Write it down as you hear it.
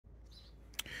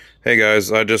Hey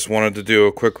guys, I just wanted to do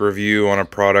a quick review on a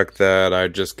product that I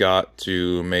just got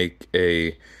to make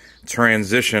a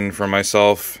transition for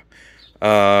myself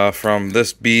from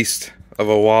this beast of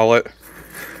a wallet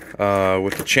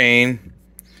with the chain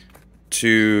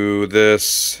to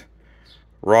this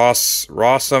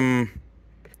ROSSM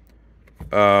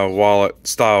wallet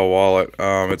style wallet.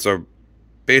 It's a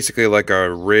basically like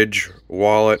a Ridge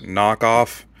wallet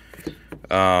knockoff.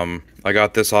 I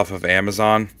got this off of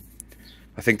Amazon.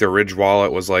 I think the Ridge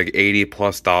wallet was like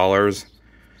 $80+.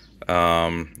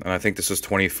 And I think this was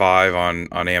 25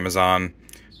 on Amazon.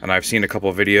 And I've seen a couple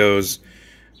of videos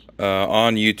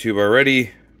on YouTube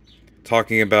already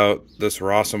talking about this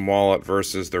ROSSM wallet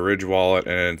versus the Ridge wallet,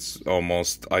 and it's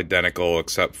almost identical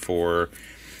except for,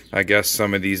 I guess,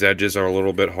 some of these edges are a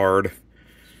little bit hard.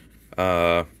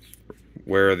 Where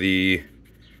the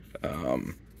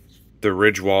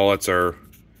Ridge wallets are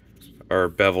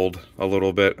beveled a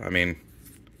little bit. I mean,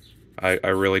 I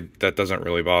really, that doesn't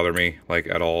really bother me like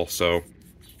at all. So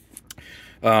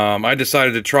I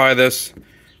decided to try this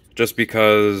just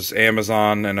because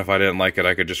Amazon, and if I didn't like it,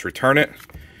 I could just return it.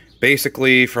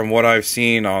 Basically, from what I've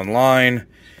seen online,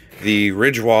 the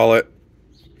Ridge wallet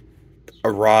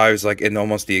arrives like in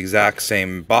almost the exact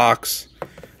same box.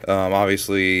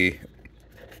 Obviously,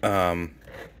 doesn't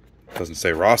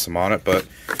say ROSSM on it, but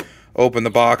open the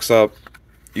box up,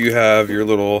 you have your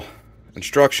little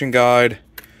instruction guide.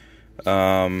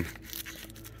 I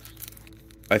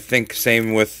think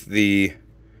same with the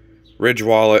Ridge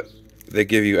wallet, they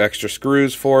give you extra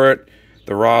screws for it.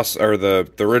 The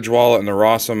Ridge wallet and the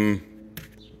ROSSM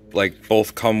like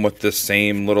both come with this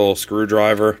same little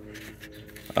screwdriver.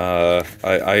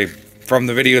 I from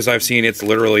the videos I've seen, it's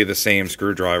literally the same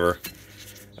screwdriver.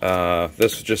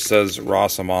 This just says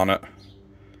ROSSM on it.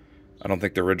 I don't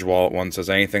think the Ridge wallet one says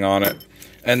anything on it.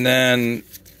 And then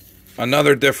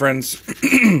another difference,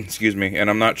 excuse me, and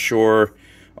I'm not sure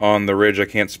on the Ridge, I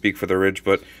can't speak for the Ridge,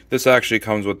 but this actually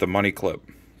comes with the money clip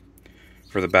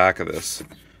for the back of this.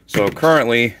 So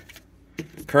currently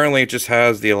it just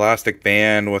has the elastic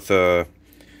band with a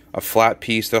flat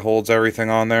piece that holds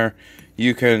everything on there.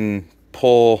 You can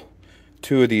pull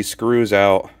two of these screws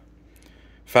out,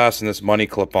 fasten this money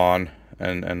clip on,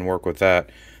 and work with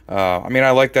that. I mean, I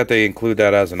like that they include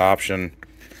that as an option,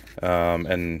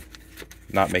 and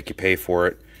not make you pay for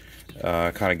it.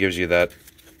 Kind of gives you that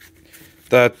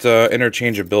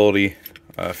interchangeability.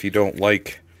 If you don't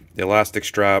like the elastic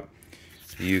strap,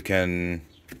 you can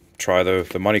try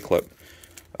the money clip.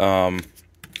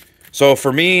 So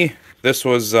for me, this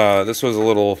was a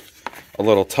little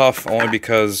tough, only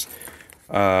because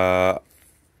I'm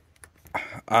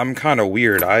kind of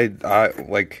weird. I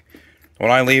like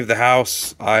when I leave the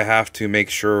house, I have to make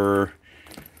sure.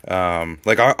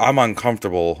 Like I'm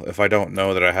uncomfortable if I don't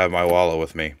know that I have my wallet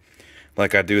with me.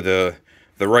 Like I do the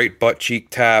right butt cheek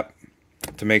tap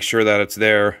to make sure that it's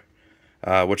there,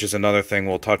 which is another thing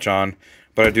we'll touch on.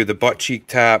 But I do the butt cheek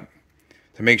tap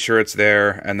to make sure it's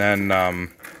there, and then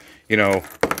you know,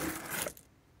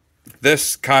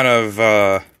 this kind of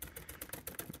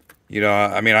you know,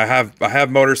 I mean, I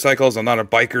have motorcycles. I'm not a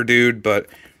biker dude, but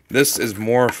this is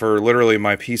more for literally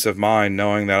my peace of mind,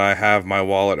 knowing that I have my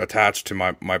wallet attached to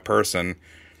my person,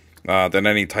 than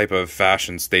any type of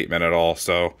fashion statement at all.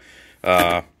 So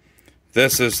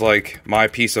this is like my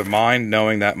peace of mind,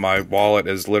 knowing that my wallet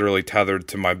is literally tethered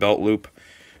to my belt loop,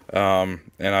 and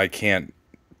I can't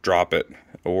drop it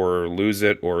or lose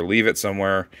it or leave it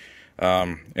somewhere.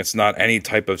 It's not any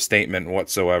type of statement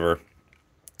whatsoever.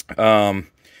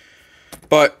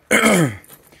 But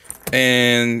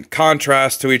in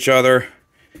contrast to each other,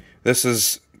 this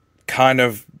is kind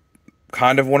of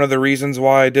one of the reasons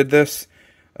why I did this.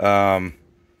 You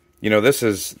know, this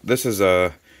is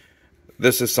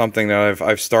something that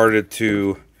I've started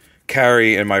to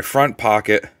carry in my front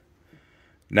pocket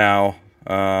now.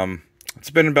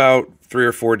 It's been about 3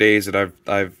 or 4 days that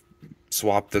I've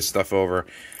swapped this stuff over,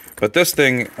 but this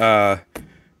thing,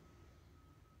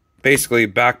 basically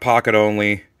back pocket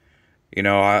only. You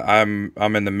know,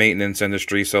 I'm in the maintenance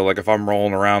industry, so like if I'm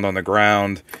rolling around on the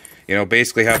ground, you know,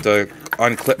 basically have to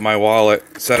unclip my wallet,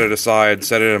 set it aside,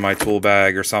 set it in my tool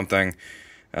bag or something,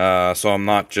 so I'm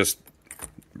not just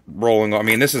rolling. I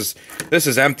mean, this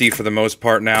is empty for the most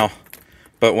part now,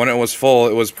 but when it was full,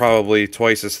 it was probably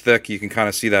twice as thick. You can kind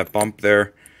of see that bump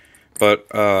there, but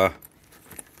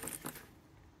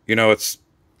you know, it's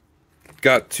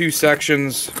got 2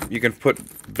 sections. You can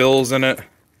put bills in it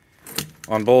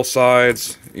on both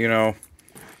sides. You know,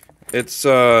 it's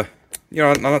you know,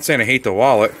 I'm not saying I hate the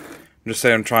wallet, I'm just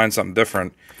saying I'm trying something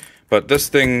different. But this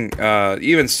thing,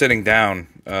 even sitting down,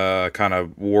 kind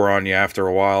of wore on you after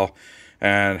a while.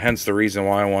 and hence the reason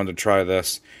why I wanted to try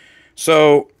this.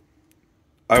 So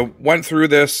I went through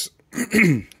this.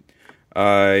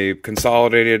 I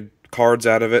consolidated cards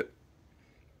out of it.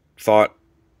 Thought,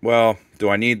 well, do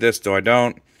I need this? Do I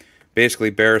don't? Basically,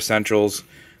 bare essentials.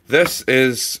 This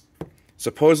is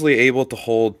supposedly able to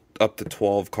hold up to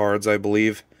 12 cards, I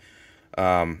believe.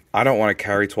 I don't want to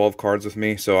carry 12 cards with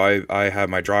me, so I have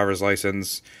my driver's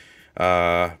license,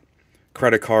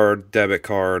 credit card, debit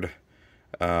card.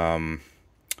 I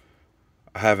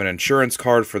have an insurance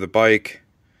card for the bike.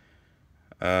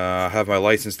 I have my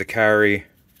license to carry.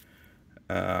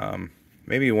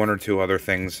 Maybe one or two other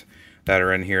things that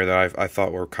are in here that I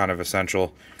thought were kind of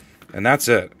essential, and that's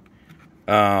it.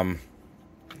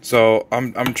 So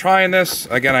I'm trying this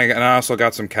again. I also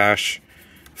got some cash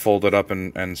folded up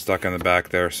and stuck in the back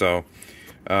there. So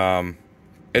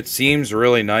it seems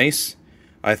really nice.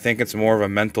 I think it's more of a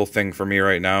mental thing for me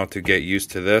right now to get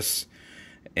used to this,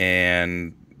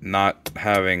 and not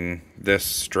having this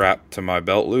strapped to my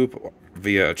belt loop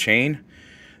via a chain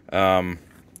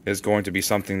is going to be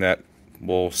something that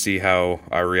we'll see how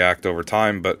I react over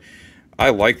time. But I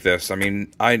like this. I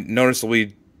mean, I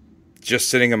noticeably just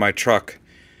sitting in my truck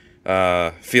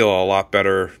feel a lot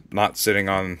better not sitting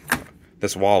on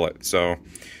this wallet. So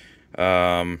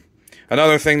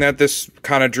another thing that this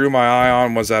kind of drew my eye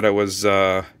on was that it was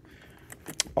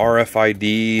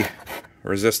RFID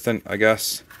resistant, I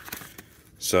guess.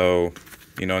 So,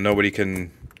 you know, nobody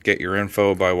can get your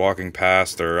info by walking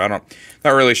past, or not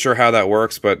really sure how that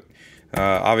works, but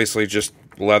obviously just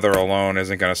leather alone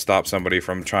isn't going to stop somebody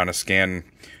from trying to scan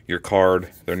your card.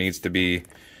 There needs to be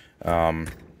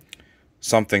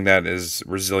something that is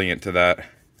resilient to that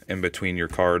in between your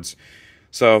cards.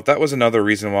 So that was another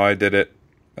reason why I did it.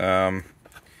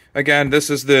 Again, this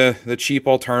is the cheap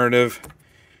alternative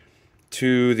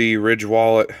to the Ridge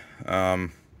wallet,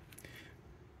 and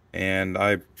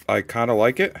I kind of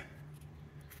like it.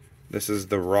 This is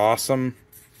the ROSSM.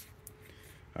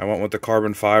 I went with the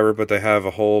carbon fiber, but they have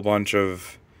a whole bunch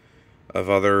of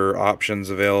other options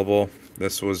available.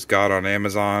 This was got on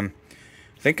Amazon.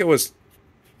 I think it was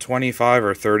 $25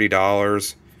 or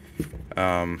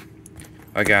 $30.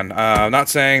 Again, I'm not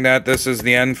saying that this is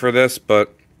the end for this,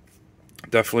 but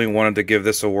definitely wanted to give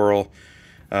this a whirl.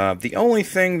 The only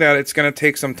thing that it's going to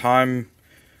take some time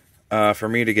for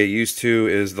me to get used to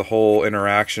is the whole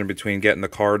interaction between getting the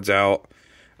cards out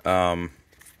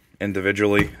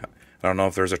individually. I don't know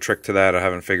if there's a trick to that. I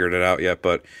haven't figured it out yet,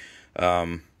 but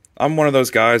I'm one of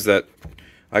those guys that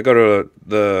I go to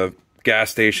the gas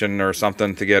station or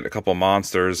something to get a couple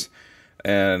monsters,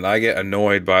 and I get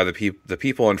annoyed by the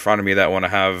people in front of me that want to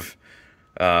have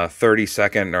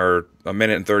 30-second or a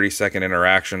minute and 30-second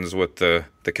interactions with the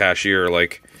cashier.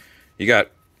 Like, you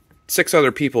got 6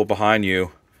 other people behind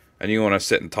you, and you want to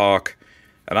sit and talk.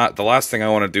 And the last thing I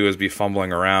want to do is be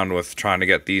fumbling around with trying to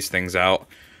get these things out,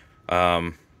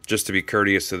 just to be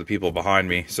courteous to the people behind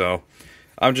me. So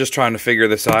I'm just trying to figure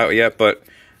this out yet, but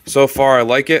so far I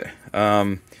like it.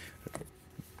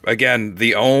 Again,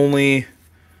 the only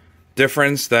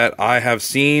difference that I have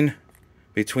seen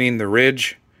between the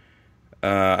Ridge,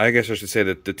 I guess I should say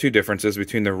that the two differences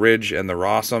between the Ridge and the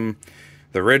ROSSM.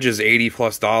 The Ridge is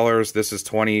 $80+. This is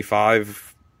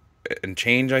 $25 and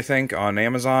change, I think, on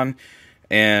Amazon.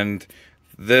 And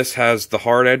this has the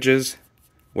hard edges,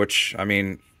 which, I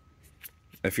mean,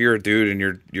 if you're a dude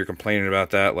and you're complaining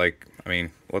about that, like, I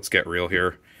mean, let's get real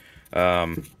here.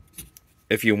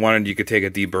 If you wanted, you could take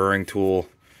a deburring tool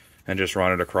and just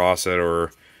run it across it,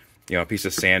 or, you know, a piece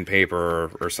of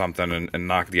sandpaper or something and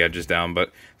knock the edges down.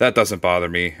 But that doesn't bother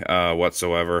me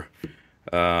whatsoever,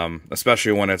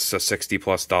 especially when it's a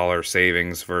 $60+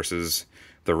 savings versus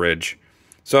the Ridge.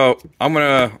 So I'm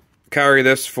going to carry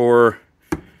this for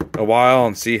a while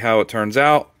and see how it turns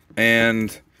out.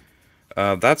 And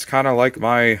that's kind of like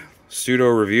my pseudo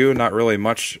review. Not really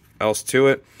much else to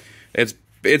it.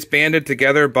 It's banded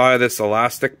together by this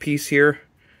elastic piece here,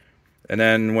 and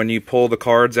then when you pull the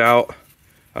cards out,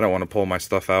 I don't want to pull my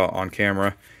stuff out on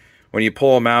camera. When you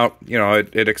pull them out, you know,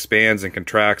 it expands and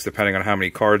contracts depending on how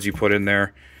many cards you put in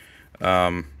there.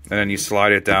 And then you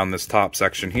slide it down this top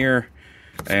section here,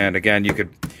 and again,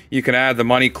 you can add the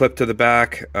money clip to the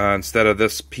back instead of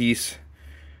this piece,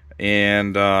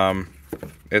 and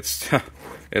it's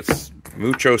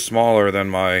mucho smaller than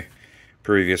my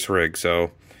previous rig,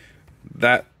 so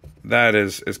that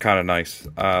is kind of nice.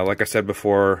 Like I said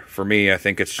before, for me, I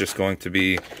think it's just going to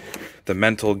be the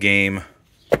mental game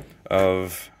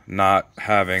of not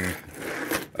having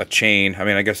a chain. I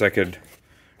mean, I guess I could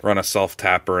run a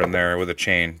self-tapper in there with a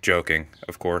chain, joking,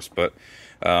 of course, but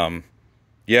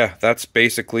yeah, that's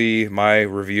basically my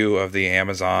review of the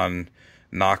Amazon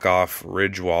knockoff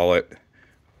Ridge wallet.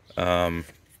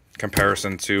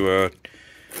 Comparison to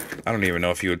I don't even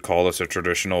know if you would call this a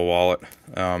traditional wallet.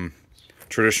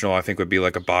 Traditional, I think, would be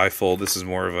like a bifold. This is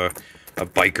more of a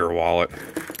biker wallet.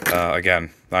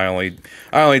 Again, I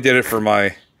only did it for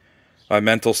my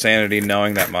mental sanity,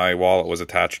 knowing that my wallet was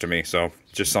attached to me. So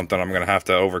just something I'm gonna have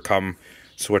to overcome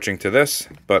switching to this.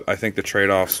 But I think the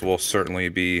trade-offs will certainly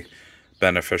be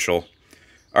beneficial.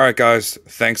 All right, guys,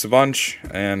 thanks a bunch,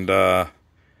 and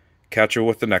catch you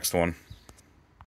with the next one.